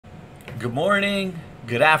Good morning,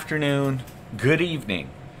 good afternoon, good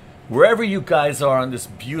evening. Wherever you guys are on this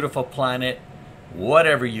beautiful planet,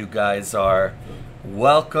 whatever you guys are,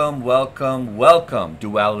 welcome, welcome, welcome,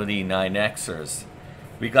 Duality 9Xers.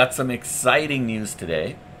 We got some exciting news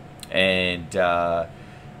today, and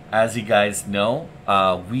as you guys know,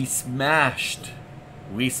 we smashed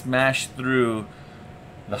through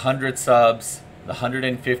the 100 subs, the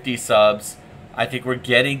 150 subs. I think we're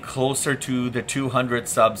getting closer to the 200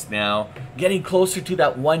 subs now. Getting closer to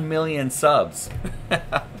that 1 million subs.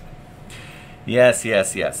 Yes.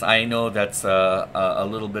 I know that's a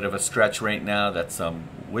little bit of a stretch right now. That's some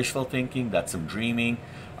wishful thinking. That's some dreaming.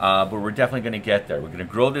 But we're definitely going to get there. We're going to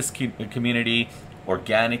grow this community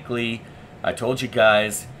organically. I told you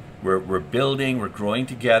guys, we're building, we're growing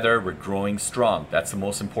together, we're growing strong. That's the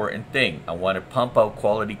most important thing. I want to pump out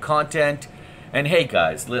quality content. And hey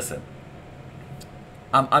guys, listen.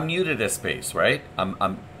 I'm new to this space, right?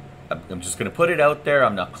 I'm just gonna put it out there.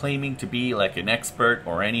 I'm not claiming to be like an expert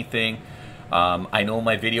or anything. I know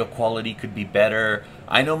my video quality could be better.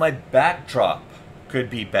 I know my backdrop could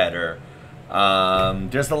be better.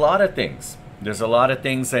 There's a lot of things. There's a lot of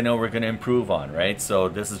things I know we're gonna improve on, right? So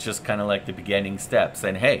this is just kind of like the beginning steps.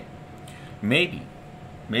 And hey, maybe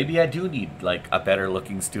I do need like a better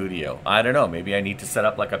looking studio. I don't know. Maybe I need to set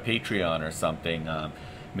up like a Patreon or something.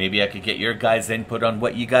 Maybe I could get your guys' input on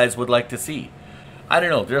what you guys would like to see. I don't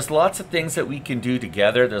know. There's lots of things that we can do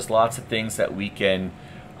together. There's lots of things that we can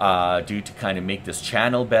do to kind of make this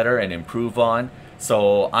channel better and improve on.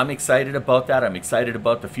 So I'm excited about that. I'm excited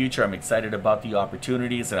about the future. I'm excited about the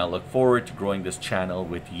opportunities, and I look forward to growing this channel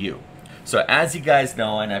with you. So as you guys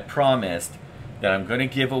know, and I promised that I'm going to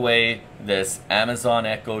give away this Amazon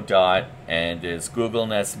Echo Dot and this Google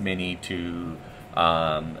Nest Mini to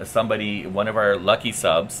somebody, one of our lucky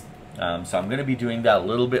subs. So I'm going to be doing that a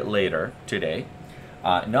little bit later today.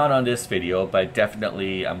 Not on this video, but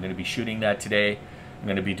definitely I'm going to be shooting that today. I'm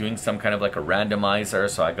going to be doing some kind of like a randomizer,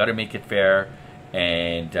 so I got to make it fair.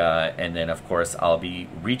 And then of course I'll be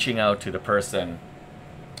reaching out to the persons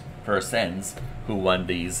who won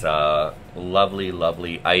these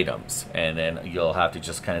lovely items. And then you'll have to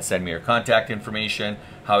just kind of send me your contact information,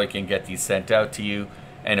 how I can get these sent out to you,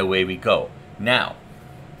 and away we go. Now,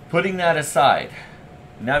 putting that aside,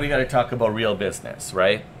 now we got to talk about real business,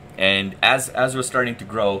 right? And as we're starting to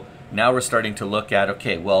grow, now we're starting to look at,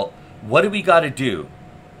 okay, well, what do we got to do?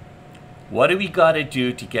 What do we got to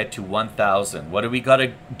do to get to 1,000? What do we got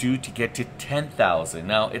to do to get to 10,000?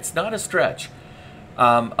 Now, it's not a stretch.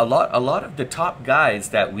 A lot of the top guys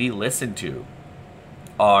that we listen to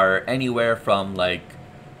are anywhere from like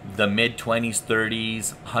the mid-20s,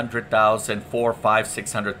 30s, 100,000, 4, 5,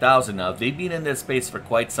 600,000. Now, they've been in this space for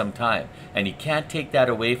quite some time, and you can't take that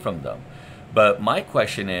away from them. But my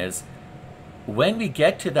question is, when we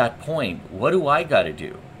get to that point, what do I got to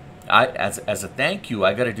do? As a thank you,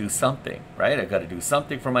 I got to do something, right? I got to do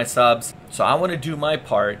something for my subs. So I want to do my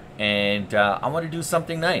part, and I want to do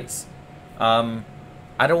something nice. I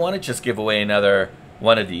don't want to just give away another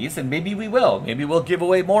one of these, and maybe we will. Maybe we'll give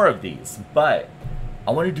away more of these, but I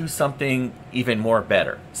want to do something even more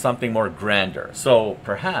better, something more grander. So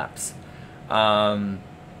perhaps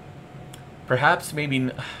maybe,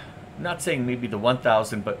 not saying maybe the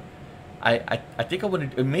 1,000, but I think I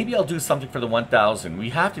want to, maybe I'll do something for the 1,000. We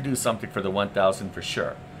have to do something for the 1,000 for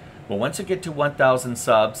sure. But once I get to 1,000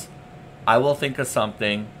 subs, I will think of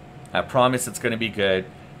something. I promise it's going to be good.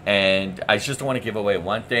 And I just don't want to give away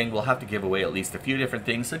one thing. We'll have to give away at least a few different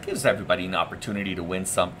things. So it gives everybody an opportunity to win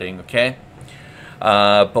something, okay?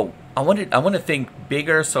 But I want to think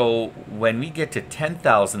bigger. So when we get to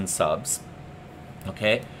 10,000 subs,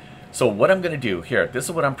 okay? So what I'm going to do here, this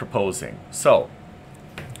is what I'm proposing. So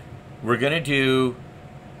we're going to do,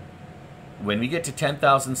 when we get to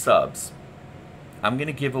 10,000 subs, I'm going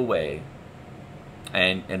to give away,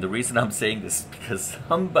 and the reason I'm saying this is because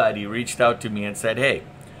somebody reached out to me and said, hey,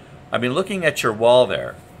 I've been looking at your wall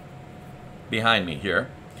there behind me here,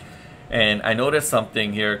 and I noticed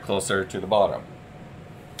something here closer to the bottom.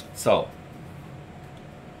 So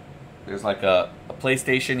there's like a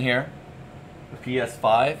PlayStation here, a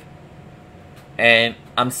PS5, and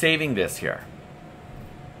I'm saving this here.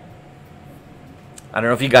 I don't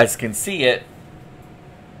know if you guys can see it,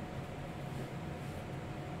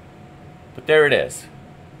 but there it is.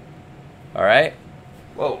 All right.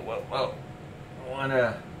 Whoa. I want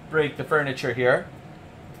to break the furniture here,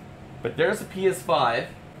 but there's a PS5.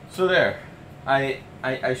 So there, I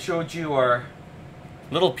showed you our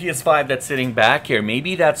little PS5 that's sitting back here.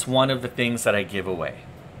 Maybe that's one of the things that I give away,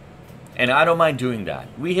 and I don't mind doing that.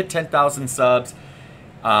 We hit 10,000 subs.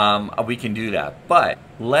 We can do that, but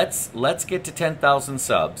let's get to 10,000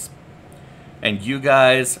 subs, And you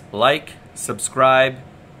guys like, subscribe,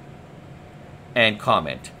 and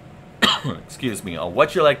comment. Excuse me, on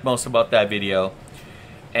what you like most about that video.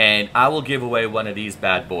 And I will give away one of these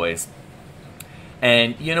bad boys.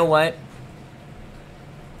 And you know what?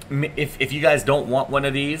 If you guys don't want one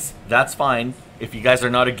of these, that's fine. If you guys are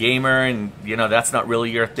not a gamer and, you know, that's not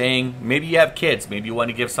really your thing, maybe you have kids, maybe you want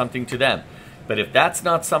to give something to them. But if that's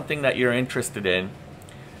not something that you're interested in,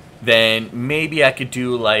 then maybe I could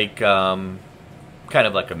do like, kind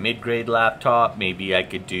of like a mid-grade laptop. Maybe I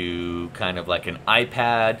could do kind of like an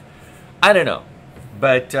iPad. I don't know.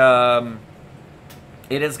 But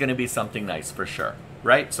it is going to be something nice for sure,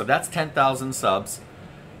 right? So that's 10,000 subs.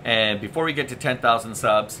 And before we get to 10,000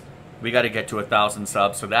 subs, we got to get to 1,000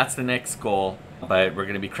 subs. So that's the next goal. But we're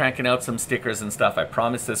going to be cranking out some stickers and stuff. I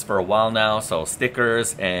promised this for a while now. So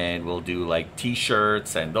stickers, and we'll do like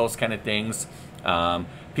t-shirts and those kind of things.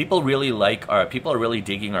 People really like people are really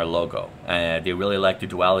digging our logo. They really like the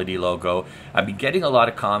Duality logo. I've been getting a lot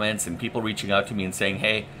of comments and people reaching out to me and saying,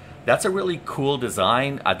 hey, that's a really cool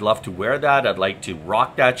design. I'd love to wear that. I'd like to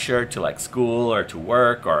rock that shirt to like school or to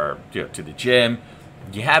work or to the gym.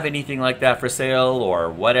 Do you have anything like that for sale or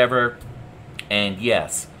whatever? And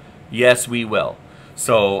yes, we will.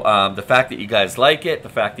 So the fact that you guys like it, the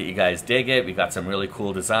fact that you guys dig it, we got some really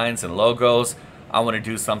cool designs and logos. I want to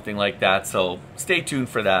do something like that, so stay tuned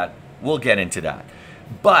for that. We'll get into that.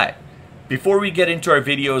 But before we get into our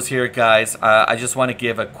videos here, guys, I just want to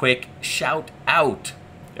give a quick shout out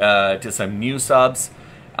to some new subs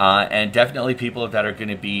and definitely people that are going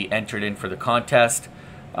to be entered in for the contest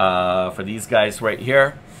for these guys right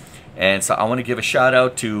here. And so I want to give a shout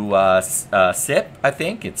out to SIP, I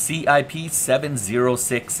think. It's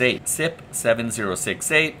CIP7068.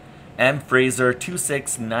 SIP7068. M Fraser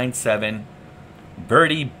 2697.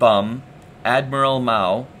 Birdie Bum. Admiral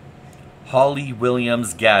Mao. Holly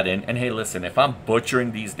Williams Gadden. And hey, listen, if I'm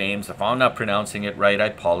butchering these names, if I'm not pronouncing it right, I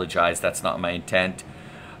apologize. That's not my intent.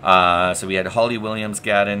 So we had Holly Williams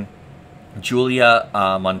Gadden. Julia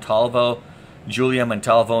Montalvo. Julia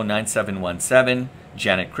Montalvo 9717.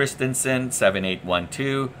 Janet Christensen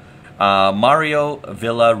 7812, Mario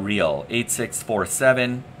Villarreal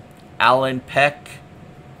 8647, Alan Peck,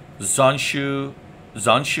 Zonshu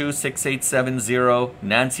 6870,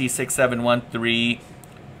 Nancy 6713,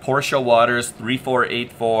 Portia Waters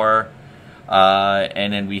 3484,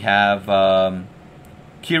 and then we have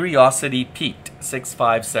Curiosity Pete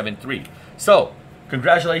 6573. So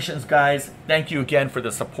congratulations, guys. Thank you again for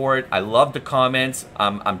the support. I love the comments.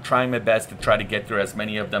 I'm trying my best to try to get through as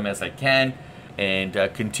many of them as I can. And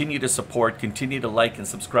continue to support, continue to like and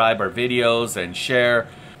subscribe our videos and share.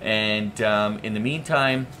 And in the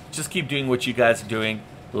meantime, just keep doing what you guys are doing.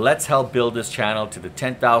 Let's help build this channel to the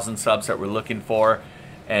 10,000 subs that we're looking for.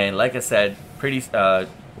 And like I said,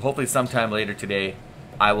 hopefully sometime later today,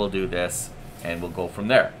 I will do this and we'll go from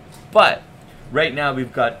there. But right now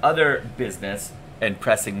we've got other business and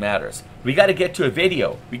pressing matters. We got to get to a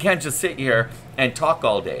video. We can't just sit here and talk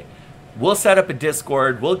all day. We'll set up a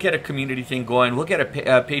Discord. We'll get a community thing going. We'll get a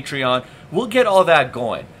Patreon. We'll get all that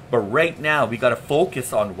going. But right now, we got to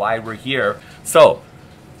focus on why we're here. So,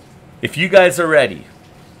 if you guys are ready,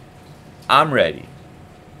 I'm ready.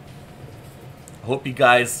 Hope you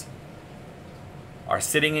guys are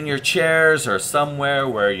sitting in your chairs or somewhere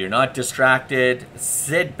where you're not distracted.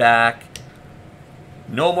 Sit back.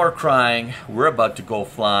 No more crying. We're about to go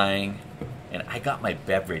flying. And I got my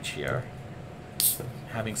beverage here.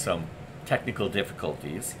 Having some technical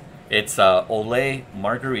difficulties. It's Olay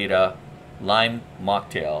Margarita Lime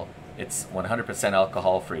Mocktail. It's 100%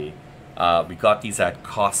 alcohol free. We got these at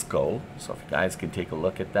Costco. So if you guys can take a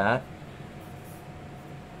look at that.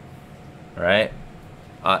 All right.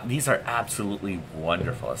 These are absolutely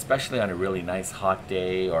wonderful, especially on a really nice hot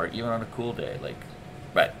day or even on a cool day.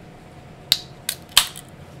 Right.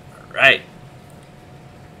 Right.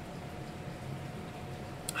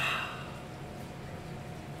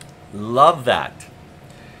 Love that.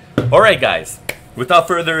 All right, guys. Without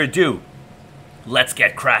further ado, let's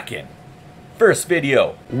get cracking. First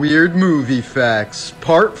video. Weird movie facts,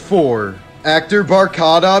 part 4. Actor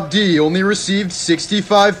Barkhad Abdi only received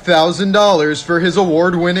 $65,000 for his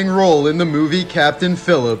award-winning role in the movie Captain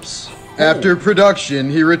Phillips. After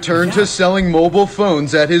production, he returned to selling mobile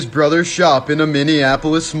phones at his brother's shop in a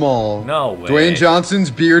Minneapolis mall. No way. Dwayne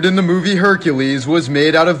Johnson's beard in the movie Hercules was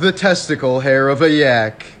made out of the testicle hair of a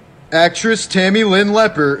yak. Actress Tammy Lynn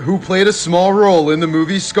Leppert, who played a small role in the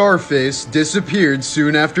movie Scarface, disappeared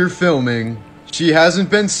soon after filming. She hasn't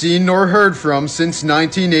been seen nor heard from since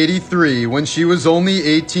 1983, when she was only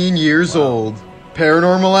 18 years old.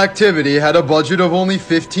 Paranormal Activity had a budget of only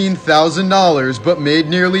 $15,000 but made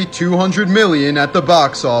nearly $200 million at the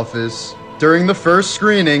box office. During the first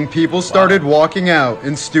screening, people started walking out,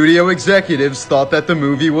 and studio executives thought that the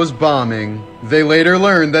movie was bombing. They later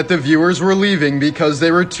learned that the viewers were leaving because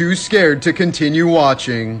they were too scared to continue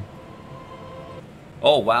watching.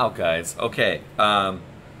 Oh wow, guys. Okay,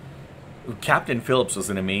 Captain Phillips was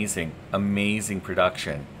an amazing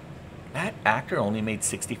production. That actor only made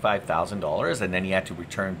 $65,000, and then he had to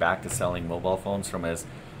return back to selling mobile phones from his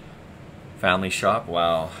family shop.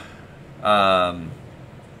 Wow.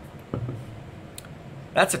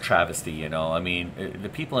 That's a travesty, you know. I mean, the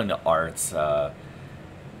people in the arts,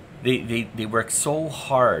 they work so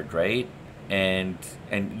hard, right? And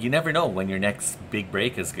you never know when your next big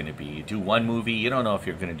break is going to be. You do one movie, you don't know if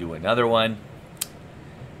you're going to do another one.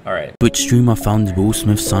 All right. Twitch streamer found Will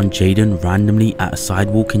Smith's son Jaden randomly at a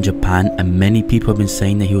sidewalk in Japan, and many people have been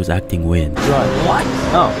saying that he was acting weird. What?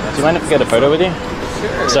 Oh, do you mind if I get a photo with you?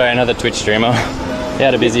 Sure. Sorry, another Twitch streamer. You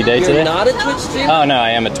had a busy day today? You're not a Twitch streamer? Oh no, I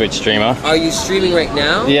am a Twitch streamer. Are you streaming right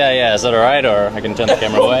now? Yeah, is that alright? Or I can turn the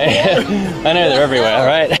camera away? I know they're everywhere,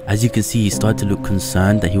 right? As you can see, he started to look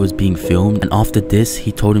concerned that he was being filmed, and after this,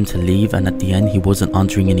 he told him to leave, and at the end, he wasn't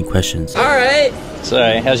answering any questions. Alright.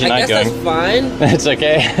 Sorry, how's your night going? I guess that's fine. It's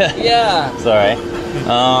okay? Yeah. Sorry.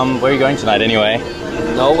 Where are you going tonight anyway?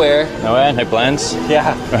 Nowhere. Nowhere? No plans?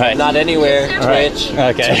 Yeah. Right. Not anywhere. Twitch.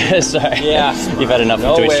 Right. Okay, sorry. Yeah. You've had enough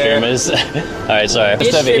of Twitch streamers. Alright, sorry.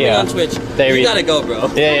 He's streaming on Twitch. You gotta go, bro.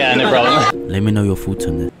 Yeah, no problem. Let me know your thoughts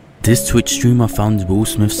on this. This Twitch streamer found Will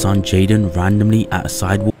Smith's son Jaden randomly at a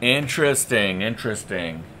sidewalk. Interesting.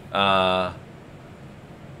 I'm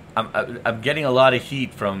getting a lot of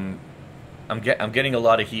heat from. I'm getting a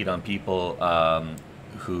lot of heat on people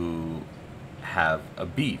who have a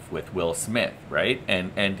beef with Will Smith, right?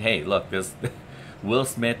 And hey, look, this Will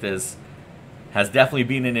Smith has definitely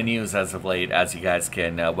been in the news as of late, as you guys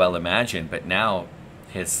can well imagine. But now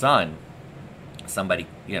his son, somebody,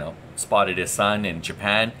 you know, spotted his son in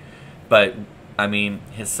Japan. But I mean,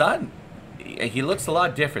 his son, he looks a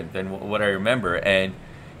lot different than what I remember, and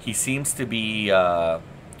he seems to be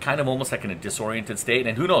kind of almost like in a disoriented state.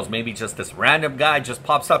 And who knows, maybe just this random guy just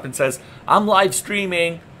pops up and says, "I'm live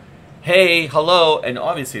streaming. Hey, hello," and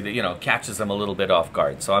obviously, you know, catches them a little bit off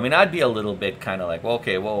guard. So I mean, I'd be a little bit kind of like, well,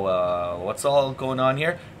 okay, well, what's all going on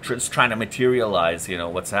here? Just trying to materialize, you know,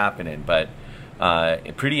 what's happening. But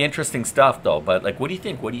pretty interesting stuff, though. But like, what do you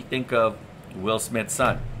think? What do you think of Will Smith's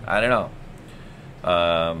son? I don't know.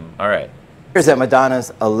 All right. Here's that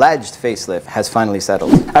Madonna's alleged facelift has finally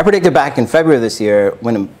settled. I predicted back in February this year,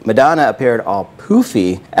 when Madonna appeared all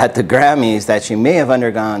poofy at the Grammys, that she may have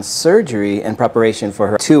undergone surgery in preparation for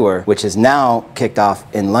her tour, which is now kicked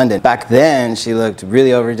off in London. Back then, she looked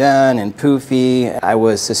really overdone and poofy. I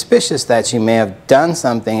was suspicious that she may have done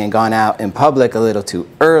something and gone out in public a little too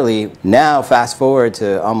early. Now, fast forward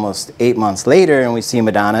to almost 8 months later, and we see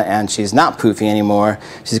Madonna, and she's not poofy anymore.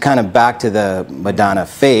 She's kind of back to the Madonna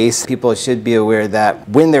face. People should be aware that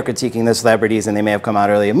when they're critiquing the celebrities and they may have come out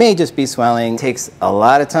early, it may just be swelling. It takes a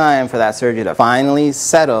lot of time for that surgery to finally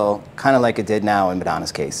settle, kind of like it did now in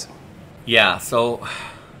Madonna's case. Yeah, so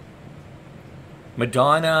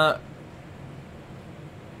Madonna's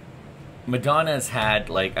had,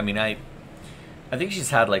 like, I mean, I think she's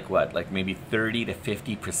had like what, like maybe 30 to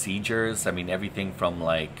 50 procedures. I mean, everything from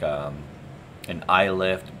like an eye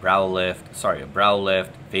lift, a brow lift,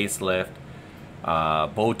 facelift,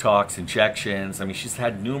 Botox injections. I mean, she's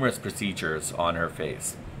had numerous procedures on her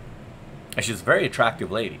face. And she's a very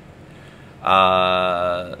attractive lady.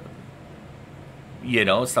 You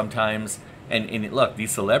know, sometimes, and look, these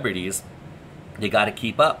celebrities, they got to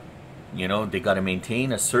keep up. You know, they got to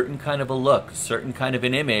maintain a certain kind of a look, certain kind of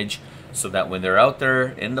an image, so that when they're out there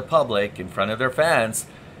in the public, in front of their fans,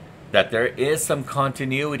 that there is some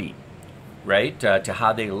continuity, right, to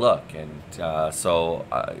how they look. And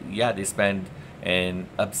yeah, they spend an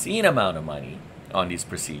obscene amount of money on these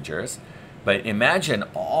procedures. But imagine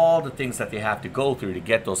all the things that they have to go through to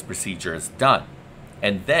get those procedures done.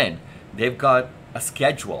 And then they've got a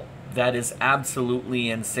schedule that is absolutely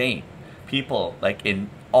insane. People, like, in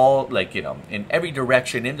all, like, you know, in every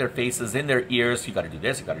direction, in their faces, in their ears, you got to do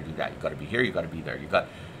this, you got to do that, you got to be here, you got to be there,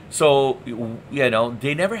 so, you know,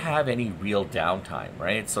 they never have any real downtime,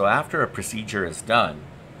 right? So after a procedure is done,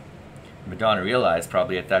 Madonna realized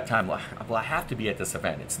probably at that time, well, I have to be at this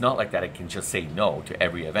event. It's not like that I can just say no to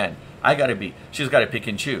every event. She's got to pick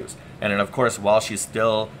and choose. And then, of course, while she's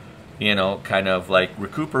still, you know, kind of like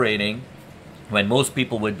recuperating, when most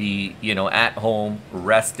people would be, you know, at home,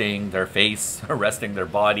 resting their face, resting their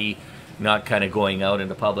body, not kind of going out in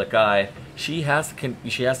the public eye, she has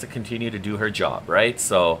to continue to do her job, right?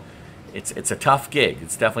 So it's a tough gig.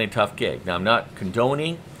 It's definitely a tough gig. Now, I'm not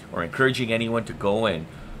condoning or encouraging anyone to go and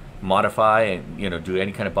modify and, you know, do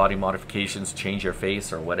any kind of body modifications, change your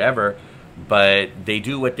face or whatever, but they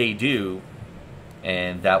do what they do,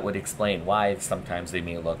 and that would explain why sometimes they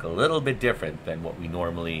may look a little bit different than what we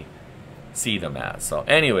normally see them as. So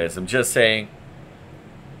anyways, I'm just saying,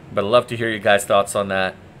 but I'd love to hear you guys' thoughts on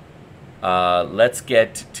that. Let's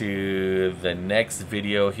get to the next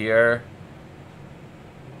video here.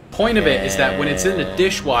 Point of it is that when it's in the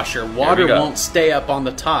dishwasher, water won't stay up on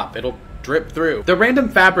the top. It'll drip through. The random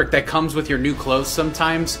fabric that comes with your new clothes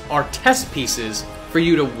sometimes are test pieces for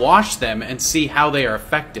you to wash them and see how they are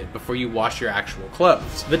affected before you wash your actual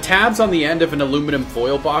clothes. The tabs on the end of an aluminum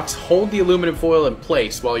foil box hold the aluminum foil in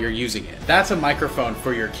place while you're using it. That's a microphone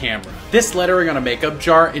for your camera. This lettering on a makeup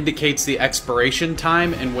jar indicates the expiration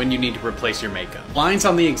time and when you need to replace your makeup. Lines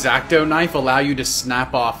on the X-Acto knife allow you to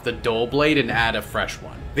snap off the dull blade and add a fresh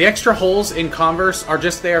one. The extra holes in Converse are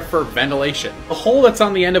just there for ventilation. The hole that's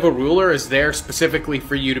on the end of a ruler is there specifically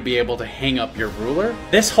for you to be able to hang up your ruler.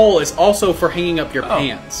 This hole is also for hanging up your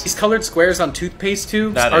pants. These colored squares on toothpaste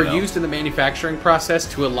tubes are used in the manufacturing process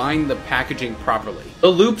to align the packaging properly. The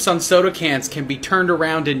loops on soda cans can be turned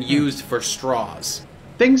around and used for straws.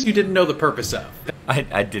 Things you didn't know the purpose of.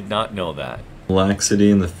 I did not know that. Laxity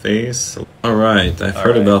in the face. Alright, I've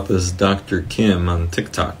heard about this Dr. Kim on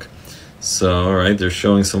TikTok. So, alright, they're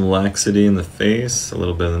showing some laxity in the face, a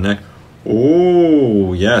little bit in the neck.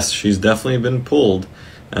 Oh, yes, she's definitely been pulled.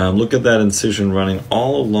 Look at that incision running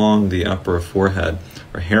all along the upper forehead.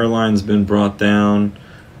 Her hairline's been brought down.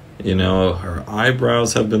 You know, her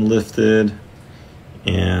eyebrows have been lifted.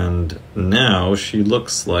 And now she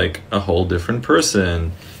looks like a whole different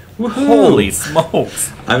person. Woohoo! Holy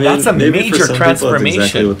smokes! I mean, that's a maybe major for some transformation. People, that's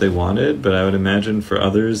exactly what they wanted, but I would imagine for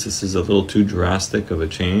others, this is a little too drastic of a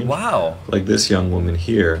change. Wow! Like this young woman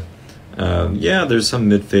here. Yeah, there's some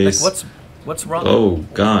mid-face. Like what's wrong? Oh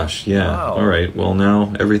gosh, yeah. Wow. All right. Well,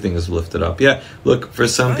 now everything is lifted up. Yeah. Look, for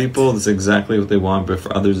some people, this is exactly what they want, but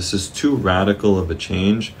for others, this is too radical of a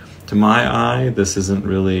change. To my eye, this isn't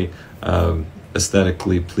really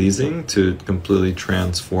aesthetically pleasing to completely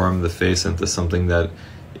transform the face into something that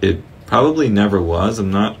it probably never was. I'm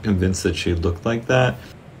not convinced that she looked like that.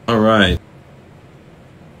 All right.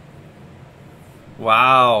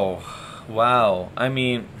 Wow. Wow. I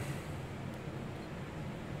mean,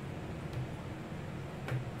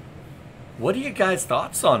 what are you guys'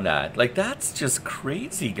 thoughts on that? Like, that's just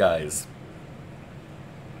crazy, guys.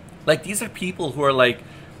 Like, these are people who are like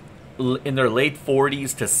in their late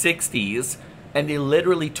 40s to 60s, and they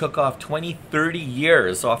literally took off 20, 30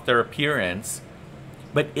 years off their appearance.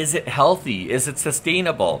 But is it healthy? Is it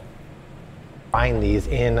sustainable? Find these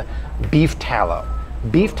in beef tallow.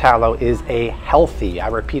 Beef tallow is a healthy, I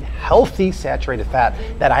repeat, healthy saturated fat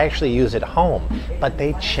that I actually use at home. But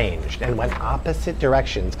they changed and went opposite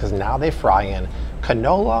directions because now they fry in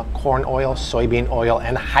canola, corn oil, soybean oil,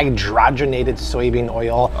 and hydrogenated soybean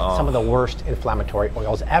oil, some of the worst inflammatory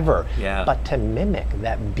oils ever. Yeah. But to mimic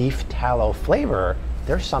that beef tallow flavor,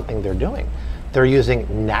 there's something they're doing. They're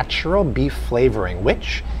using natural beef flavoring,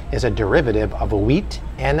 which is a derivative of wheat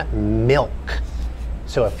and milk.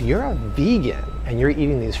 So if you're a vegan and you're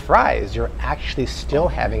eating these fries, you're actually still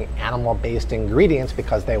having animal-based ingredients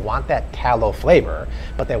because they want that tallow flavor,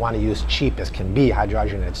 but they want to use cheap as can be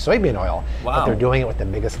hydrogenated soybean oil. Wow. But they're doing it with the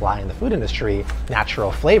biggest lie in the food industry,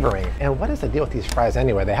 natural flavoring. And what is the deal with these fries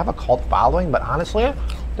anyway? They have a cult following, but honestly,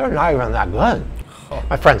 they're not even that good.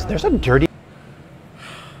 My friends, there's a dirty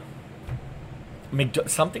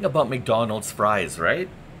something about McDonald's fries, right?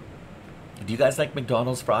 Do you guys like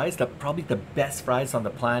McDonald's fries? They're probably the best fries on the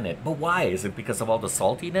planet. But why? Is it because of all the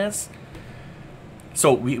saltiness?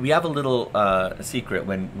 So we have a little secret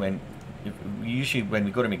usually when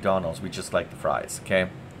we go to McDonald's, we just like the fries, okay?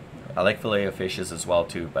 I like filet of fishes as well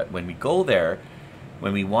too, but when we go there,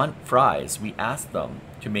 when we want fries, we ask them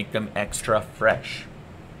to make them extra fresh.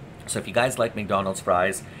 So if you guys like McDonald's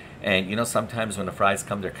fries, and you know, sometimes when the fries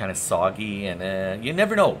come, they're kind of soggy, and you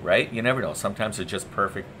never know, right? You never know. Sometimes they're just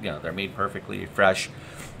perfect, you know, they're made perfectly fresh.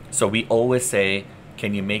 So we always say,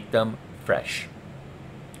 can you make them fresh?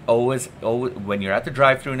 Always, when you're at the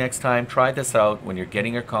drive-thru next time, try this out. When you're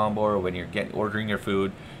getting your combo or when you're ordering your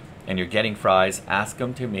food and you're getting fries, ask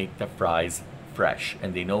them to make the fries fresh.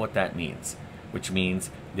 And they know what that means, which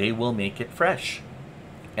means they will make it fresh.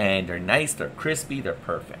 And they're nice, they're crispy, they're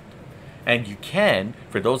perfect. And you can,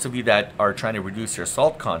 for those of you that are trying to reduce your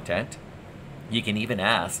salt content, you can even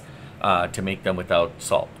ask to make them without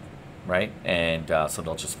salt, right? And so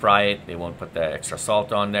they'll just fry it. They won't put the extra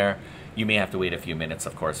salt on there. You may have to wait a few minutes,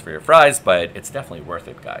 of course, for your fries, but it's definitely worth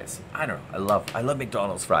it, guys. I don't know. I love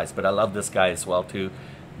McDonald's fries, but I love this guy as well too.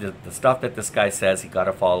 The stuff that this guy says, you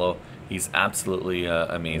gotta follow. He's absolutely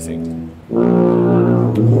amazing.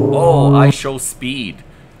 Oh, I Show Speed,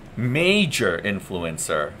 major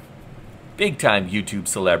influencer, big time YouTube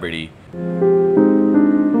celebrity.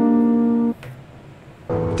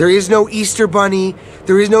 There is no Easter Bunny,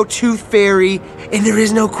 there is no Tooth Fairy, and there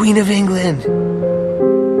is no Queen of England.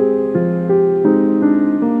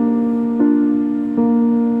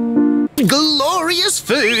 Glorious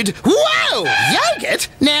food! Whoa! Yogurt?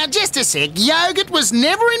 Now, just a sec. Yogurt was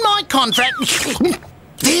never in my contract.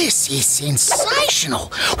 This is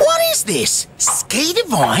sensational. What is this? Ski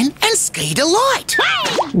Divine and Ski Delight.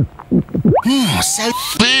 So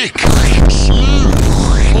thick, smooth,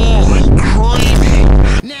 and creamy.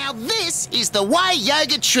 Now this is the way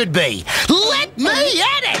yogurt should be. Let me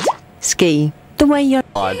at it. Ski, the way you're.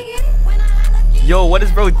 Yo, what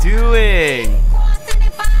is bro doing?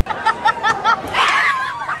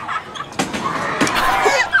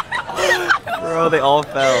 Bro, they all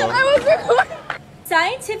fell.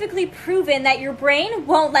 Scientifically proven that your brain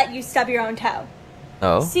won't let you stub your own toe.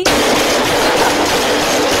 Oh. See?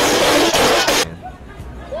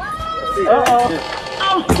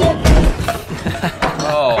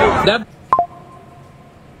 Oh. That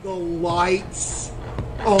the lights.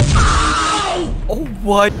 Oh. Oh,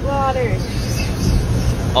 what? Water.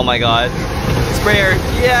 Oh my god. Sprayer.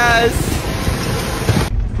 Yes.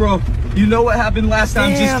 Bro, you know what happened last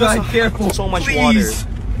time? Damn, just drive careful. So much please. water.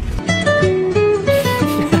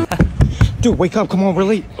 Dude, wake up. Come on,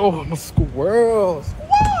 really. Oh, my squirrels.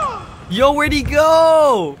 Yo, where'd he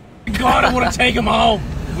go? God, I want to take him home.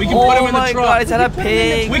 We can put him in the truck. Oh my god, is that a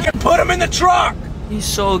pig? We can put him in the truck. He's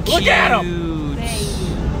so cute. Look at him. Is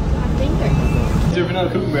there vanilla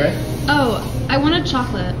cookie? Oh, I wanted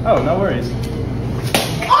chocolate. Oh, no worries.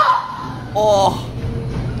 Oh.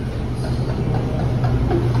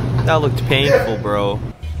 That looked painful, bro.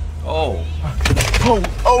 Oh.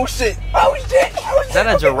 Oh shit. Oh shit. Oh shit. Is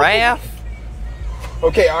that a giraffe?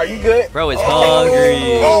 Okay, are you good? Bro is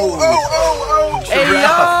hungry. Oh. Hey,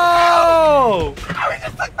 yo! Oh, he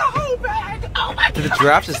just took the whole bag. Oh my god. Did the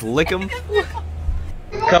giraffe just lick him?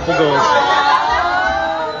 Couple goals.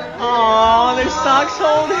 Oh, their socks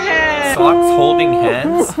hold hands. Socks holding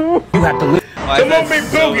hands? You have to live. Come on, big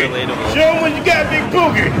so boogie. relatable. Show him what you got, big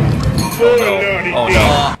boogie. Oh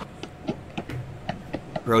no.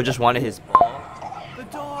 Bro just wanted his ball. The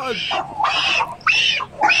dog.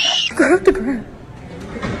 Grab the ground.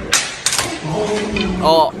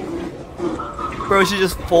 Oh. Bro, she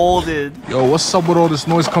just folded. Yo, what's up with all this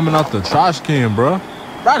noise coming out the trash can, bro?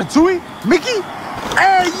 Ratatouille? Mickey?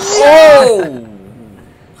 Hey, yeah! Oh!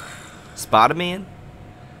 Spider-Man?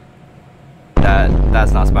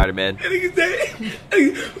 That's not Spider-Man.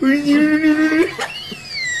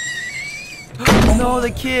 No,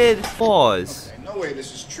 the kid. Pause. No way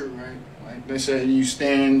this is true, right? Like they said, you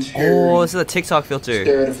stand here. Oh, this is a TikTok filter.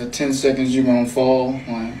 Stare at it for 10 seconds, you're gonna fall.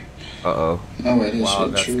 Like, uh-oh. no way this Wow,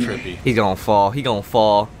 is that's true. trippy. He's gonna fall. He gonna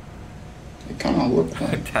fall. It kind of looked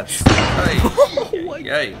like. That's.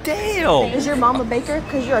 Yay. Damn. Is your mom a baker?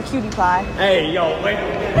 Because you're a cutie pie. Hey, yo, wait.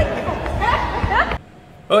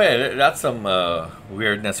 Oh yeah, that's some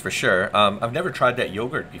weirdness for sure. I've never tried that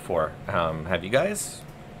yogurt before. Have you guys?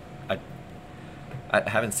 I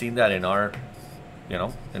haven't seen that in our,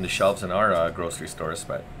 in the shelves in our grocery stores,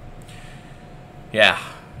 but yeah,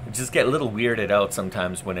 I just get a little weirded out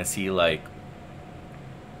sometimes when I see like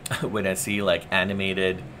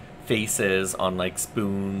animated faces on like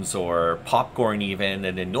spoons or popcorn even,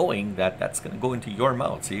 and then knowing that that's gonna go into your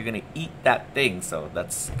mouth, so you're gonna eat that thing. So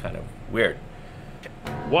that's kind of weird.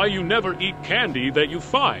 Why you never eat candy that you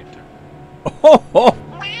find.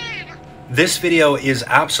 This video is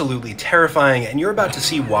absolutely terrifying, and you're about to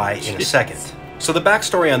see why in a second. So the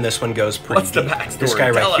backstory on this one goes pretty deep. This guy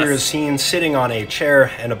right here is seen sitting on a chair,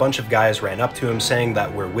 and a bunch of guys ran up to him saying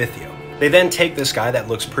that we're with you. They then take this guy that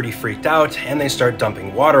looks pretty freaked out, and they start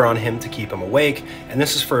dumping water on him to keep him awake, and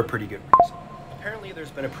this is for a pretty good reason. Apparently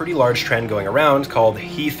there's been a pretty large trend going around called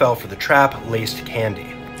 "he fell for the trap laced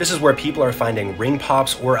candy." This is where people are finding ring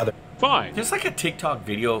pops or other... Fine. There's like a TikTok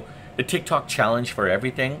video, the TikTok challenge for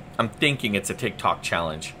everything. I'm thinking it's a TikTok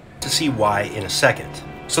challenge. To see why in a second.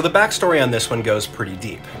 So the backstory on this one goes pretty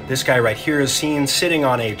deep. This guy right here is seen sitting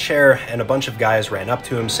on a chair, and a bunch of guys ran up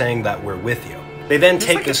to him saying that we're with you. They then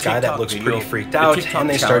take this guy that looks pretty freaked out, and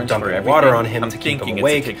they start dumping water on him to keep him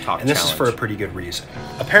awake, and this is for a pretty good reason.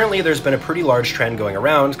 Apparently there's been a pretty large trend going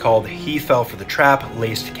around called "he fell for the trap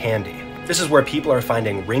laced candy." This is where people are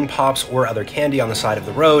finding ring pops or other candy on the side of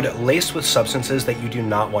the road laced with substances that you do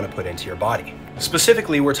not want to put into your body.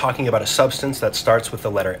 Specifically, we're talking about a substance that starts with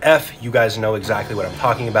the letter F. You guys know exactly what I'm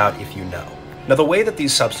talking about if you know. Now, the way that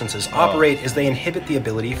these substances operate is they inhibit the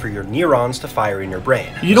ability for your neurons to fire in your brain.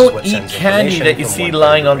 You don't eat candy that you see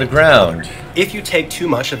lying on the ground. If you take too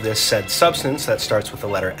much of this said substance that starts with the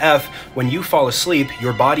letter F, when you fall asleep,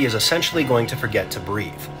 your body is essentially going to forget to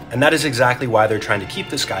breathe. And that is exactly why they're trying to keep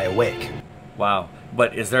this guy awake. Wow.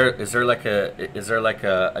 But is there like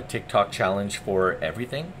a TikTok challenge for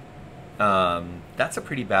everything? That's a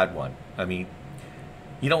pretty bad one. I mean,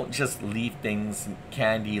 you don't just leave things,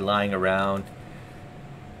 candy lying around.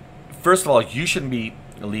 First of all, you shouldn't be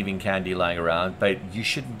leaving candy lying around, but you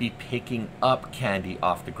shouldn't be picking up candy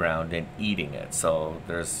off the ground and eating it. So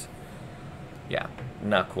there's, yeah,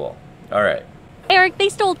 not cool. All right. Eric, they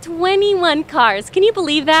stole 21 cars. Can you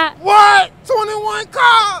believe that? What? 21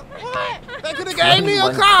 cars? What? They could have gave me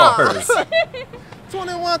a car.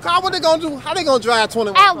 21 cars? What they gonna do? How they gonna drive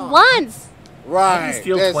 21 At cars? once. Right,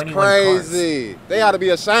 that's crazy. They ought to be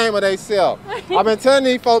ashamed of themselves. I've been telling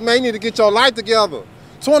these folks, man, you need to get your life together.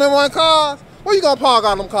 21 cars? Where you gonna park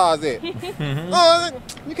all them cars at? You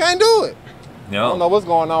can't do it. No. I don't know what's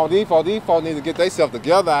going on with these folks. These folks need to get themselves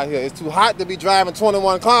together out here. It's too hot to be driving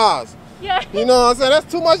 21 cars. Yeah. You know what I'm saying?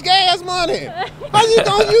 That's too much gas money. How you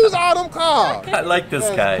gonna use all them cars? I like this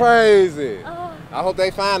guy. Crazy. I hope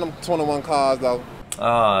they find them 21 cars though.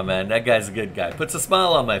 Oh man, that guy's a good guy. Puts a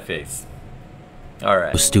smile on my face.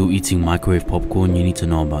 Alright. Still eating microwave popcorn, you need to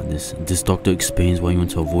know about this. This doctor explains why you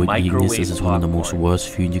want to avoid eating this, as it's one of the most worst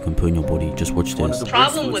food you can put in your body. Just watch this. The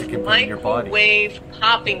problem with microwave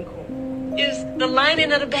popping corn is the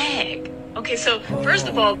lining of the bag. Okay, so first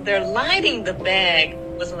of all, their lining the bag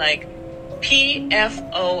was like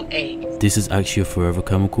PFOA. This is actually a forever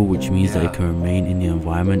chemical, which means that it can remain in the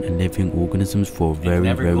environment and living organisms for a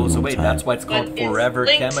very long time. That's why it's called forever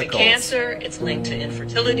chemicals. It's linked to cancer, it's linked to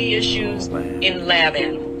infertility issues in lab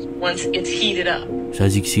animals once it's heated up. So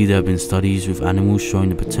as you can see, there have been studies with animals showing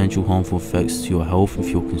the potential harmful effects to your health if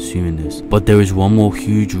you're consuming this. But there is one more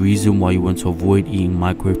huge reason why you want to avoid eating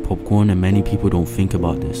microwave popcorn, and many people don't think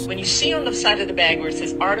about this. When you see on the side of the bag where it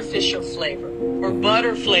says artificial flavor, or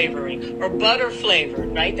butter flavoring, or butter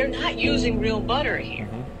flavored, right? They're not using real butter here.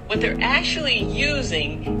 What they're actually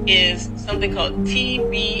using is something called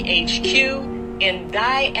TBHQ and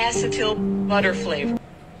diacetyl butter flavor.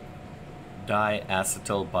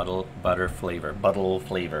 Diacetyl butter flavor.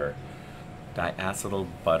 Diacetyl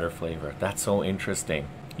butter flavor. That's so interesting.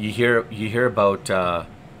 You hear about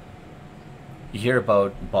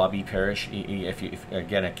Bobby Parrish. If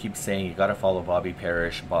again, I keep saying you got to follow Bobby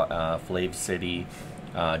Parrish, Flav City.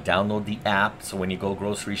 Download the app, so when you go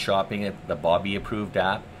grocery shopping, the Bobby approved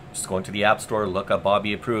app, just go into the app store, look up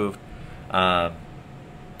Bobby approved, and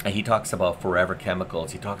he talks about forever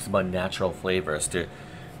chemicals. He talks about natural flavors.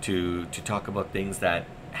 To talk about things that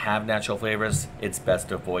have natural flavors, it's best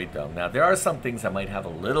to avoid them. Now there are some things that might have a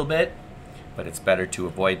little bit, but it's better to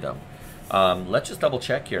avoid them. Let's just double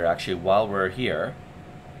check here actually while we're here.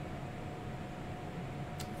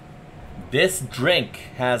 This drink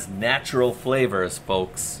has natural flavors,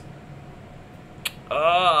 folks.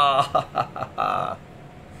 Oh,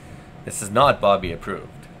 this is not Bobby approved.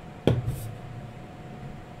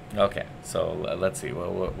 Okay, so let's see.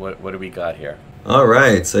 What do we got here? All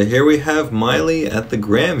right, so here we have Miley at the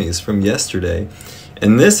Grammys from yesterday.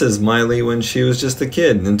 And this is Miley when she was just a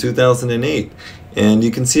kid in 2008. And you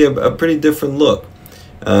can see a pretty different look.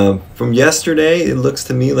 From yesterday, it looks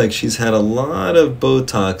to me like she's had a lot of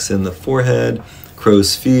Botox in the forehead,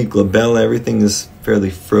 crow's feet, glabella, everything is fairly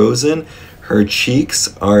frozen. Her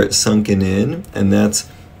cheeks are sunken in, and that's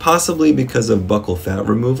possibly because of buccal fat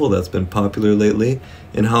removal that's been popular lately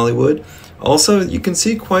in Hollywood. Also, you can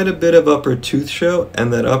see quite a bit of upper tooth show,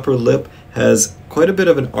 and that upper lip has quite a bit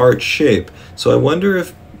of an arch shape. So I wonder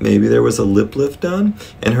if maybe there was a lip lift done.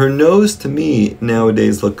 And her nose, to me,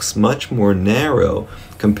 nowadays looks much more narrow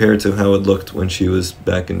compared to how it looked when she was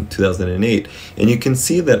back in 2008. And you can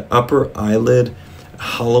see that upper eyelid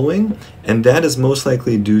hollowing, and that is most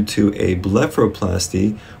likely due to a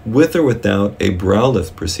blepharoplasty with or without a brow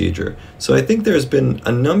lift procedure. So I think there's been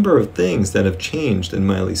a number of things that have changed in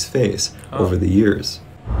Miley's face over the years.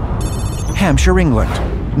 Hampshire, England,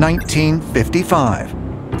 1955.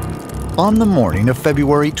 On the morning of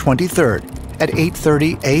February 23rd at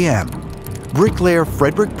 8:30 a.m., bricklayer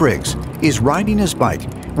Frederick Briggs is riding his bike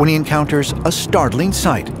when he encounters a startling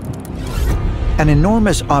sight. An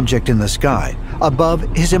enormous object in the sky above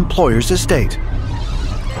his employer's estate.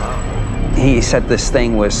 He said this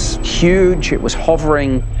thing was huge, it was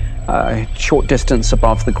hovering a short distance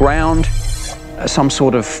above the ground. Some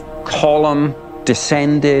sort of column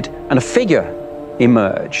descended and a figure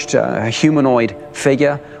emerged, a humanoid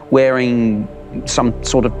figure wearing some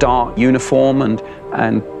sort of dark uniform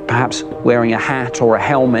and perhaps wearing a hat or a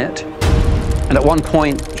helmet. And at one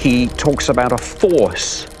point he talks about a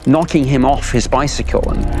force knocking him off his bicycle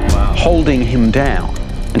and holding him down.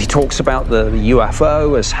 And he talks about the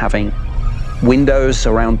UFO as having windows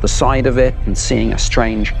around the side of it and seeing a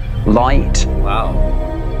strange light.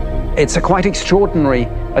 Wow. It's a quite extraordinary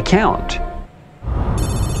account.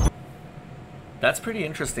 That's pretty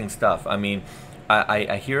interesting stuff. I mean,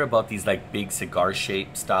 I hear about these like big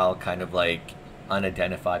cigar-shaped style kind of like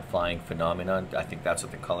unidentified flying phenomenon. I think that's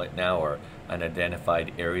what they call it now, or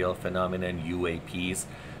unidentified aerial phenomenon, UAPs.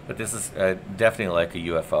 But this is definitely like a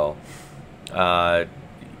UFO.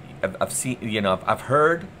 I've seen, you know, I've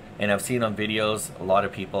heard and I've seen on videos a lot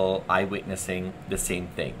of people eyewitnessing the same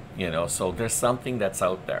thing, you know, so there's something that's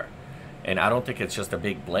out there. And I don't think it's just a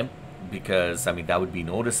big blimp, because I mean that would be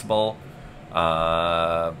noticeable.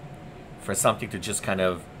 For something to just kind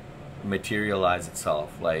of materialize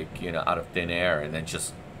itself, like, you know, out of thin air, and then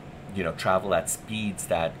just, you know, travel at speeds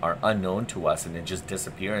that are unknown to us, and then just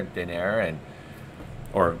disappear in thin air, and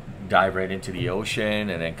or dive right into the ocean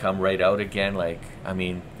and then come right out again. Like, I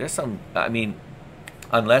mean, there's some, I mean,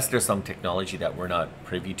 unless there's some technology that we're not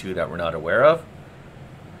privy to, that we're not aware of,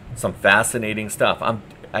 some fascinating stuff.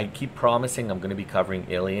 I keep promising I'm going to be covering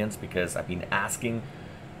aliens, because I've been asking,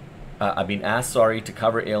 I've been asked, to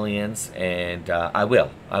cover aliens, and I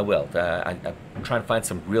will. I'm trying to find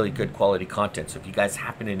some really good quality content. So if you guys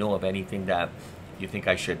happen to know of anything that you think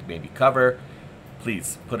I should maybe cover,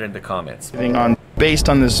 please put it in the comments. Based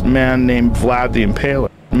on this man named Vlad the Impaler.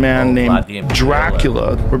 Named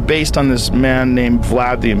Dracula were based on this man named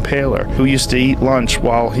Vlad the Impaler, who used to eat lunch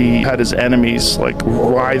while he had his enemies like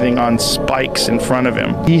writhing on spikes in front of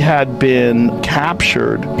him. He had been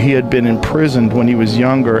captured, he had been imprisoned when he was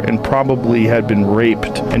younger, and probably had been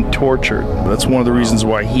raped and tortured. That's one of the reasons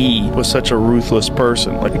why he was such a ruthless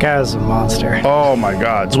person. Like, the guy was a monster. Oh my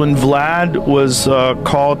God. When Vlad was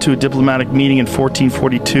called to a diplomatic meeting in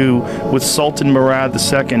 1442 with Sultan Murad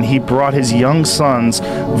II, he brought his young sons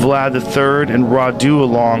Vlad III and Radu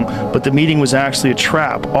along, but the meeting was actually a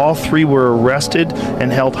trap. All three were arrested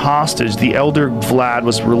and held hostage. The elder Vlad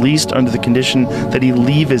was released under the condition that he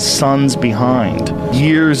leave his sons behind.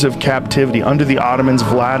 Years of captivity. Under the Ottomans,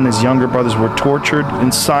 Vlad and his younger brothers were tortured.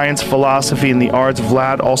 In science, philosophy, and the arts,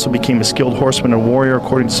 Vlad also became a skilled horseman and warrior.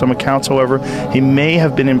 According to some accounts, however, he may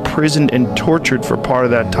have been imprisoned and tortured for part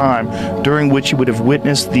of that time, during which he would have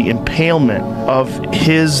witnessed the impalement of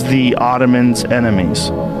the Ottomans'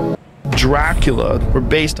 enemies. Dracula were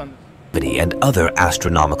based on and other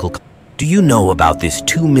astronomical. Do you know about this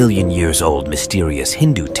 2 million years old mysterious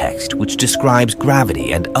Hindu text which describes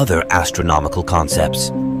gravity and other astronomical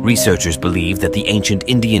concepts? Researchers believe that the ancient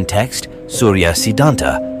Indian text, Surya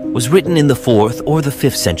Siddhanta, was written in the 4th or the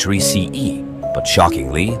 5th century CE. But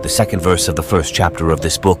shockingly, the second verse of the first chapter of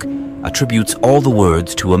this book attributes all the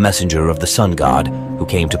words to a messenger of the sun god who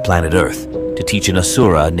came to planet Earth to teach an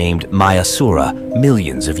asura named Mayasura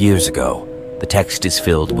millions of years ago. The text is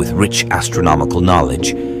filled with rich astronomical knowledge,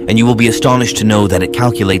 and you will be astonished to know that it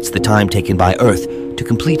calculates the time taken by Earth to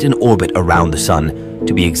complete an orbit around the Sun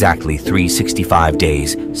to be exactly 365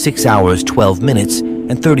 days, 6 hours, 12 minutes,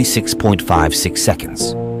 and 36.56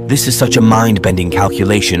 seconds. This is such a mind-bending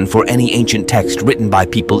calculation for any ancient text written by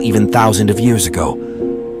people even thousands of years ago.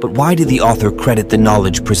 But why did the author credit the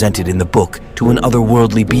knowledge presented in the book to an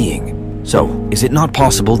otherworldly being? So, is it not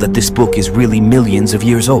possible that this book is really millions of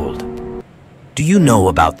years old? Do you know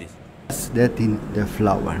about this? That in the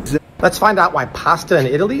flour. Let's find out why pasta in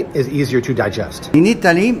Italy is easier to digest. In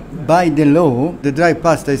Italy, by the law, the dry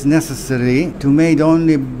pasta is necessary to made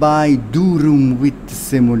only by durum with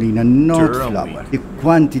semolina, not flour. The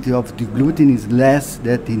quantity of the gluten is less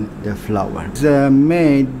than in the flour. It's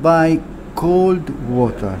made by cold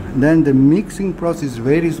water. Then the mixing process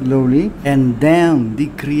very slowly, and then the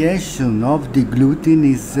creation of the gluten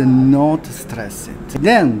is not stressed.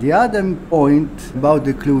 Then the other point about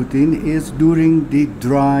the gluten is during the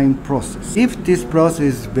drying process. If this process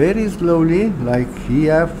is very slowly, like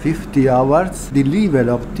here 50 hours, the level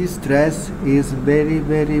of the stress is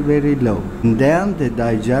very low. And then the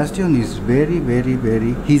digestion is very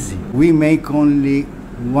easy. We make only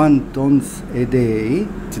 1 ton a day.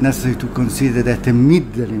 It's necessary to consider that a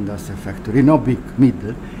middle industrial factory, no big,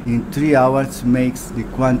 middle, in 3 hours makes the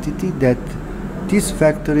quantity that this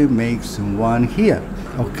factory makes 1 here.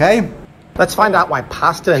 Okay? Let's find out why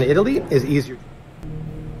pasta in Italy is easier.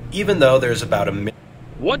 Even though there's about a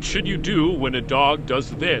What should you do when a dog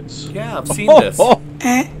does this? Yeah, I've seen this.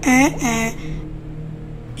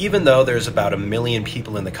 Even though there's about 1 million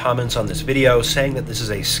people in the comments on this video saying that this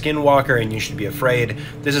is a skinwalker and you should be afraid,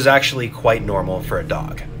 this is actually quite normal for a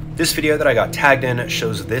dog. This video that I got tagged in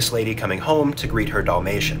shows this lady coming home to greet her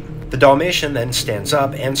Dalmatian. The Dalmatian then stands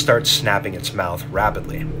up and starts snapping its mouth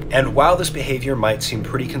rapidly. And while this behavior might seem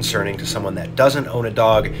pretty concerning to someone that doesn't own a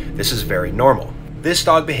dog, this is very normal. This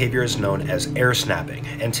dog behavior is known as air snapping,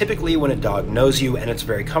 and typically when a dog knows you and it's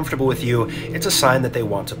very comfortable with you, it's a sign that they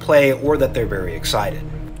want to play or that they're very excited.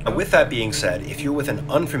 Now, with that being said, if you're with an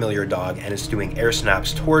unfamiliar dog and it's doing air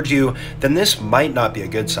snaps towards you, then this might not be a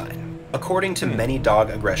good sign. According to many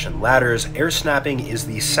dog aggression ladders, air snapping is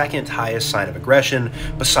the second highest sign of aggression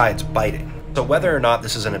besides biting. So whether or not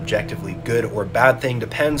this is an objectively good or bad thing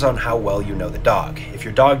depends on how well you know the dog. If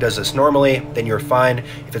your dog does this normally, then you're fine.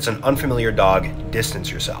 If it's an unfamiliar dog,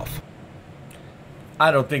 distance yourself.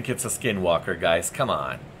 I don't think it's a skinwalker, guys. Come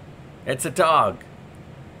on. It's a dog.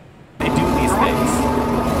 They do these things.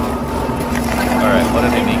 Alright, what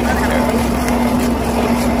are they making here?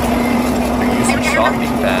 They're using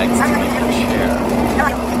shopping bags to make a chair.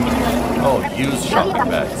 Oh, used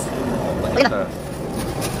shopping bags. Like the...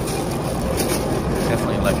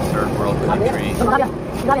 Definitely like a third world country.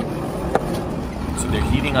 So they're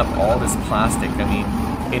heating up all this plastic. I mean,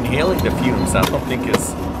 inhaling the fumes, I don't think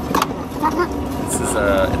it's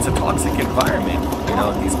a toxic environment. You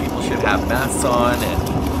know, these people should have masks on, and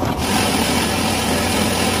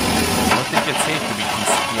I don't think it's safe to be,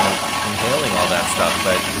 you know, inhaling all that stuff.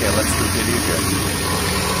 But okay, let's do video here.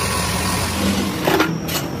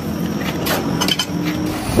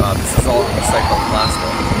 Wow, this is all recycled plastic.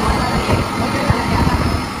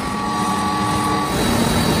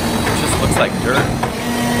 Looks like dirt.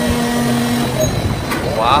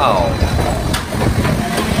 Wow.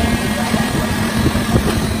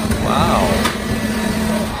 Wow.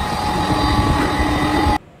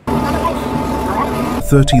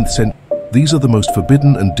 13th century. These are the most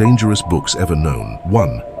forbidden and dangerous books ever known.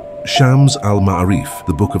 1. Shams al-Ma'arif,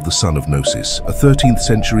 the Book of the Son of Gnosis, a 13th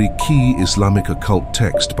century key Islamic occult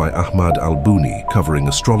text by Ahmad al-Buni covering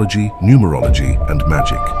astrology, numerology, and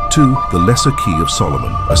magic. 2. The Lesser Key of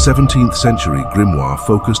Solomon, a 17th century grimoire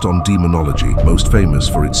focused on demonology, most famous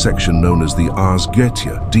for its section known as the Ars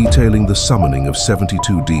Goetia, detailing the summoning of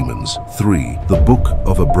 72 demons. 3. The Book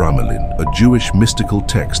of Abramelin, a Jewish mystical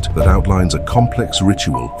text that outlines a complex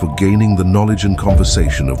ritual for gaining the knowledge and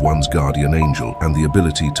conversation of one's guardian angel and the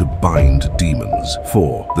ability to bind demons.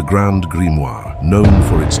 4. The Grand Grimoire, known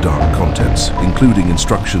for its dark contents, including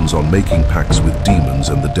instructions on making pacts with demons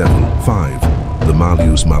and the devil. 5. The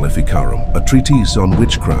Malleus Maleficarum, a treatise on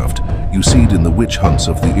witchcraft, used in the witch hunts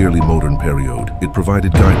of the early modern period. It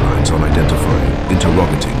provided guidelines on identifying,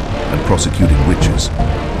 interrogating, and prosecuting witches.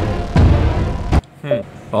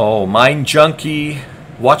 Oh, Mind Junkie.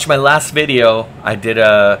 Watch my last video. I did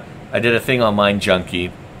a thing on Mind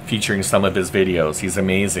Junkie, featuring some of his videos. He's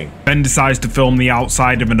amazing. Ben decides to film the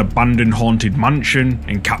outside of an abandoned haunted mansion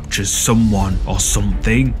and captures someone or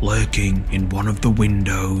something lurking in one of the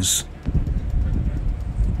windows.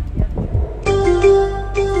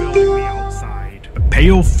 Filming the outside. A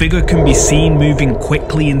pale figure can be seen moving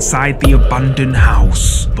quickly inside the abandoned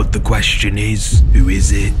house, but the question is, who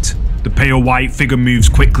is it? The pale white figure moves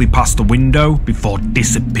quickly past the window before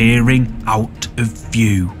disappearing out of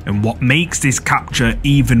view. And what makes this capture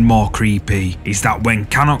even more creepy is that when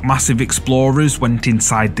Cannock Massive explorers went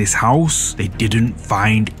inside this house, they didn't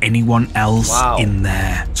find anyone else in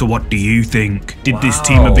there. So what do you think? Did this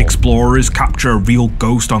team of explorers capture a real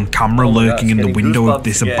ghost on camera lurking in the window of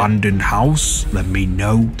this abandoned house? Let me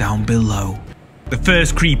know down below. The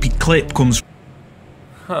first creepy clip comes...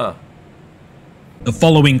 The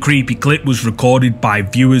following creepy clip was recorded by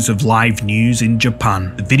viewers of live news in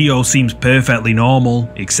Japan. The video seems perfectly normal,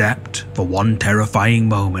 except for one terrifying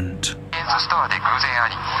moment.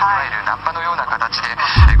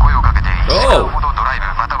 Oh!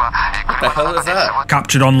 What the hell is that?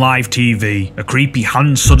 Captured on live TV, a creepy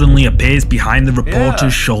hand suddenly appears behind the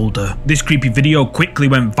reporter's shoulder. This creepy video quickly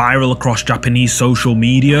went viral across Japanese social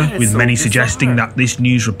media, with many suggesting that this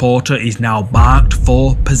news reporter is now marked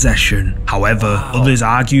for possession. However, others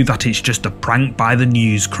argue that it's just a prank by the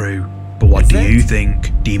news crew. But what do you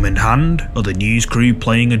think? Demon Hand or the news crew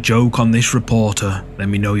playing a joke on this reporter? Let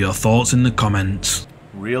me know your thoughts in the comments.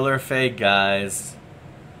 Real or fake, guys?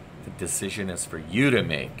 The decision is for you to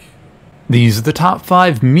make. These are the top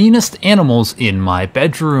 5 meanest animals in my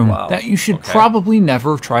bedroom that you should probably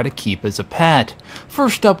never try to keep as a pet.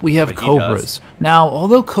 First up, we have cobras. Now,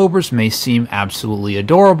 although cobras may seem absolutely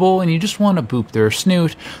adorable and you just want to boop their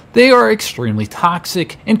snoot, they are extremely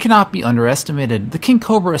toxic and cannot be underestimated. The king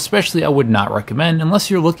cobra especially I would not recommend unless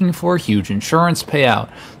you're looking for a huge insurance payout.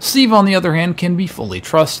 Steve, on the other hand, can be fully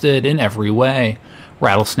trusted in every way.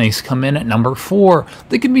 Rattlesnakes come in at number 4.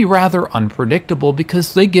 They can be rather unpredictable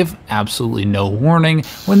because they give absolutely no warning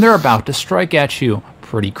when they're about to strike at you.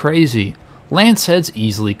 Pretty crazy. Lanceheads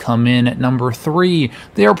easily come in at number 3.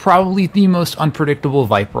 They are probably the most unpredictable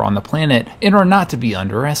viper on the planet and are not to be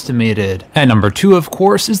underestimated. At number 2, of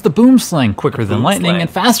course, is the boomslang. Quicker than lightning and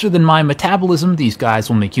faster than my metabolism, these guys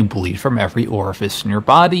will make you bleed from every orifice in your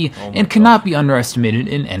body and cannot be underestimated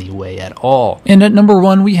in any way at all. And at number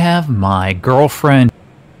 1, we have my girlfriend.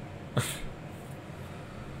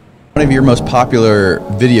 One of your most popular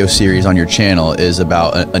video series on your channel is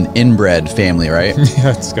about an inbred family, right?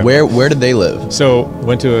 Yeah, it's good. Where did they live? So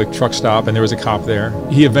went to a truck stop and there was a cop there.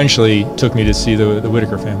 He eventually took me to see the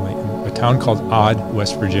Whitaker family in a town called Odd,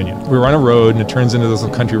 West Virginia. We were on a road and it turns into this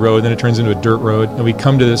little country road, then it turns into a dirt road, and we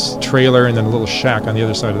come to this trailer and then a little shack on the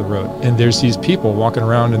other side of the road. And there's these people walking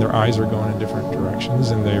around and their eyes are going in different directions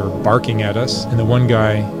and they were barking at us. And the one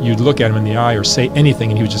guy, you'd look at him in the eye or say anything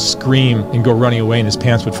and he would just scream and go running away and his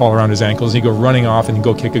pants would fall around his ankles and he'd go running off and he'd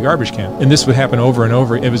go kick a garbage can. And this would happen over and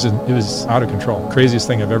over. It was out of control. Craziest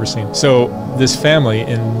thing I've ever seen. So this family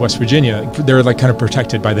in West Virginia, they're like kind of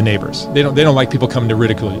protected by the neighbors. They don't like people coming to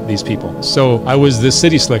ridicule these people. So I was this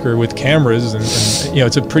city slicker with cameras and you know,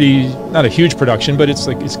 it's a pretty, not a huge production, but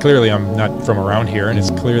it's clearly I'm not from around here and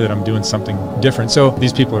it's clear that I'm doing something different. So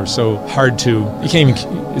these people are so hard to,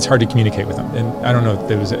 it's hard to communicate with them. And I don't know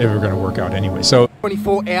if it was ever going to work out anyway. So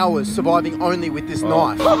 24 hours surviving only with this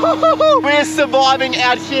knife. We're surviving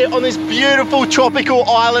out here on this beautiful tropical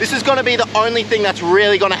island. This is going to be the only thing that's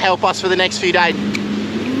really going to help us for the next few days.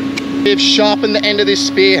 We've sharpened the end of this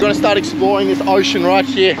spear. We're going to start exploring this ocean right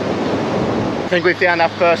here. I think we found our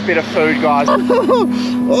first bit of food, guys.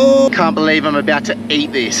 Oh, can't believe I'm about to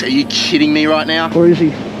eat this. Are you kidding me right now? Where is he?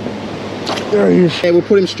 There he is. Yeah, we'll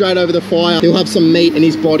put him straight over the fire. He'll have some meat in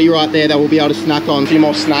his body right there that we'll be able to snack on. A few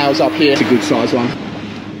more snails up here. It's a good size one.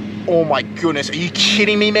 Oh my goodness, are you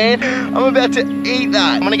kidding me, man? I'm about to eat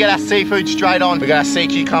that. I'm gonna get our seafood straight on. We got our sea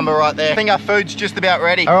cucumber right there. I think our food's just about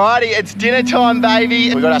ready. Alrighty, it's dinner time,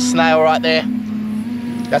 baby. We got our snail right there.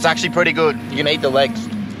 That's actually pretty good. You can eat the legs.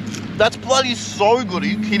 That's bloody so good, are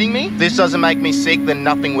you kidding me? If this doesn't make me sick, then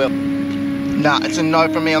nothing will. Nah, it's a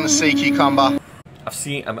no from me on the sea cucumber.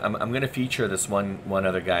 I'm gonna feature this one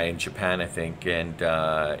other guy in Japan, I think, and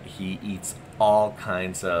he eats all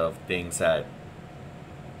kinds of things that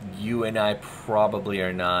you and I probably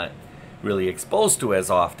are not really exposed to as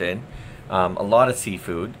often. A lot of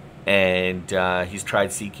seafood, and he's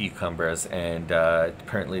tried sea cucumbers, and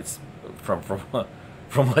apparently it's from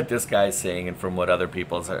what this guy's saying and from what other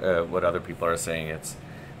people are saying, it's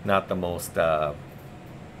not the most yeah,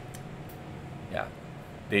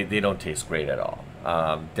 they don't taste great at all.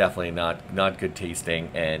 Definitely not good tasting,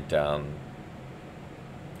 and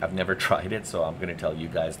I've never tried it, so I'm gonna tell you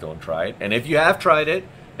guys don't try it. And if you have tried it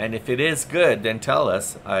and if it is good, then tell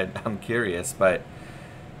us. I'm curious, but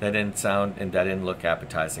that didn't sound and that didn't look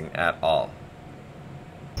appetizing at all.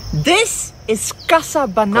 This is casa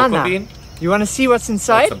banana. Cocoa bean? You want to see what's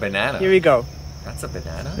inside? That's a banana. Here we go. That's a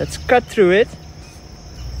banana? Let's cut through it.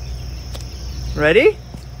 Ready?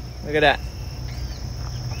 Look at that.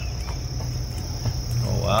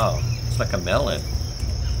 Oh wow, it's like a melon.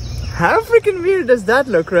 How freaking weird does that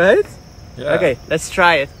look, right? Yeah. Okay, let's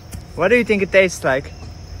try it. What do you think it tastes like?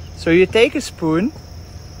 So you take a spoon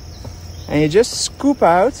and you just scoop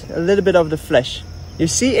out a little bit of the flesh. You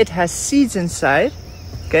see it has seeds inside,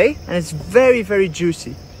 okay? And it's very, very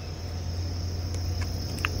juicy.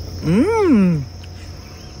 Mmm.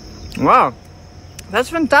 Wow, that's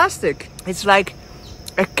fantastic. It's like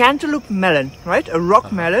a cantaloupe melon, right? A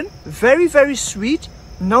rock melon, very, very sweet,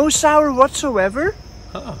 no sour whatsoever.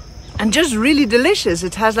 Huh. And just really delicious.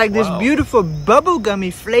 It has like this beautiful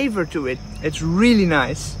bubblegummy flavor to it. It's really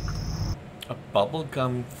nice. A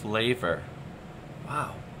bubblegum flavor.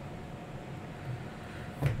 Wow.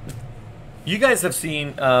 You guys have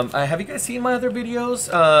seen, have you guys seen my other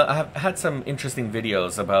videos? I have had some interesting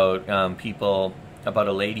videos about about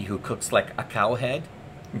a lady who cooks like a cow head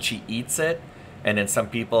and she eats it. And then some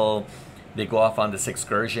people, they go off on this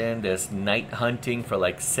excursion, this night hunting for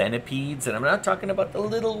like centipedes. And I'm not talking about the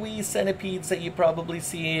little wee centipedes that you probably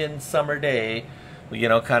see in summer day, you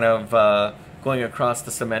know, kind of going across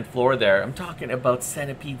the cement floor there. I'm talking about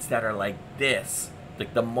centipedes that are like this.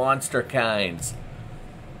 like the monster kinds,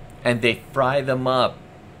 and they fry them up,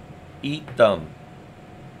 eat them.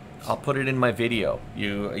 I'll put it in my video.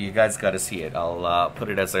 You guys got to see it. I'll put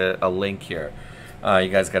it as a link here. You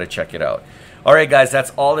guys got to check it out. All right, guys,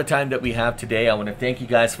 that's all the time that we have today. I want to thank you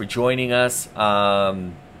guys for joining us.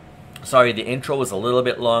 Sorry, the intro was a little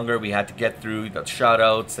bit longer. We had to get through the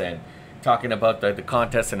shout-outs and talking about the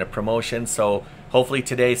contest and the promotion. So hopefully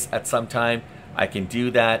today at some time I can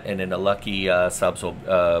do that, and then the lucky subs will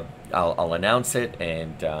I'll announce it,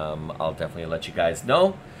 and I'll definitely let you guys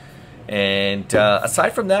know. And aside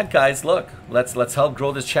from that, guys, look, let's help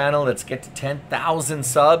grow this channel. Let's get to 10,000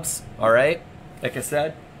 subs. All right, like I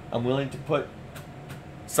said, I'm willing to put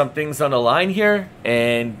some things on the line here,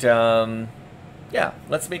 and yeah,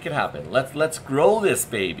 let's make it happen. Let's grow this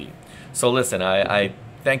baby. So listen, I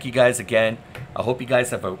thank you guys again. I hope you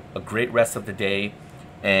guys have a great rest of the day,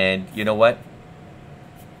 and you know what?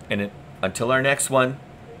 And until our next one,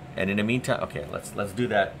 and in the meantime, okay, let's do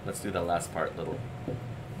that. Let's do the last part a little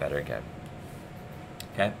better again.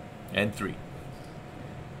 Okay, and 3.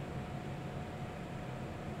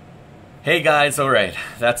 Hey guys, all right,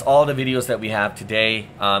 that's all the videos that we have today.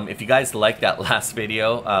 If you guys like that last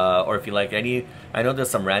video, or if you like any, I know there's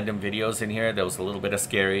some random videos in here. There was a little bit of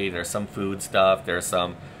scary, there's some food stuff, there's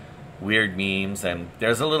some weird memes, and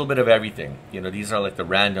there's a little bit of everything. You know, these are like the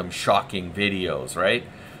random shocking videos, right?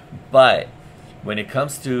 But when it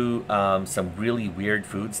comes to some really weird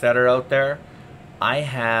foods that are out there, I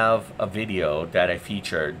have a video that I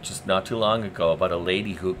featured just not too long ago about a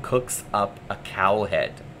lady who cooks up a cow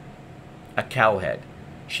head. A cow head.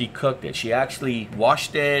 She cooked it. She actually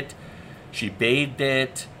washed it, she bathed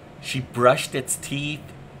it, she brushed its teeth,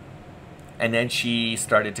 and then she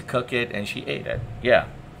started to cook it and she ate it. Yeah.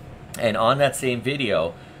 And on that same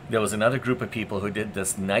video, there was another group of people who did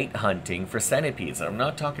this night hunting for centipedes. And I'm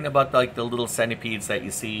not talking about like the little centipedes that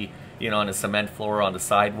you see, you know, on a cement floor on the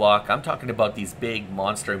sidewalk. I'm talking about these big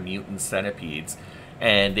monster mutant centipedes,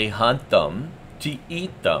 and they hunt them to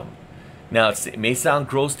eat them. Now, it may sound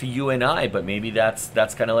gross to you and I, but maybe that's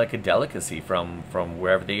kind of like a delicacy from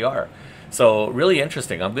wherever they are. So really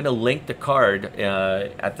interesting. I'm going to link the card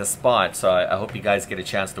at the spot, so I hope you guys get a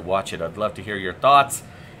chance to watch it. I'd love to hear your thoughts.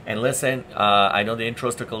 And listen, I know the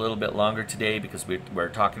intros took a little bit longer today because we're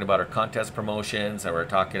talking about our contest promotions and we're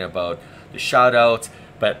talking about the shout-outs,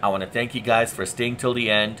 but I want to thank you guys for staying till the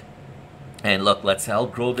end. And look, let's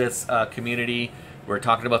help grow this community. We're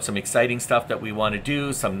talking about some exciting stuff that we want to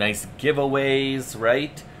do, some nice giveaways,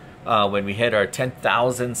 right? When we hit our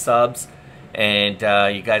 10,000 subs. And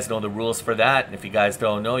you guys know the rules for that. And if you guys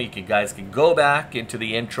don't know, you guys can go back into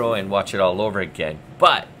the intro and watch it all over again.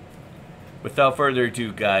 But without further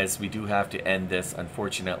ado, guys, we do have to end this,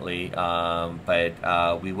 unfortunately.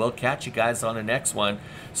 But we will catch you guys on the next one.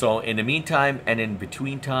 So in the meantime and in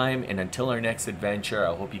between time and until our next adventure,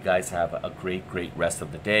 I hope you guys have a great, great rest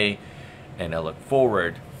of the day. And I look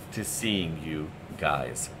forward to seeing you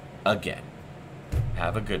guys again.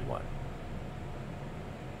 Have a good one.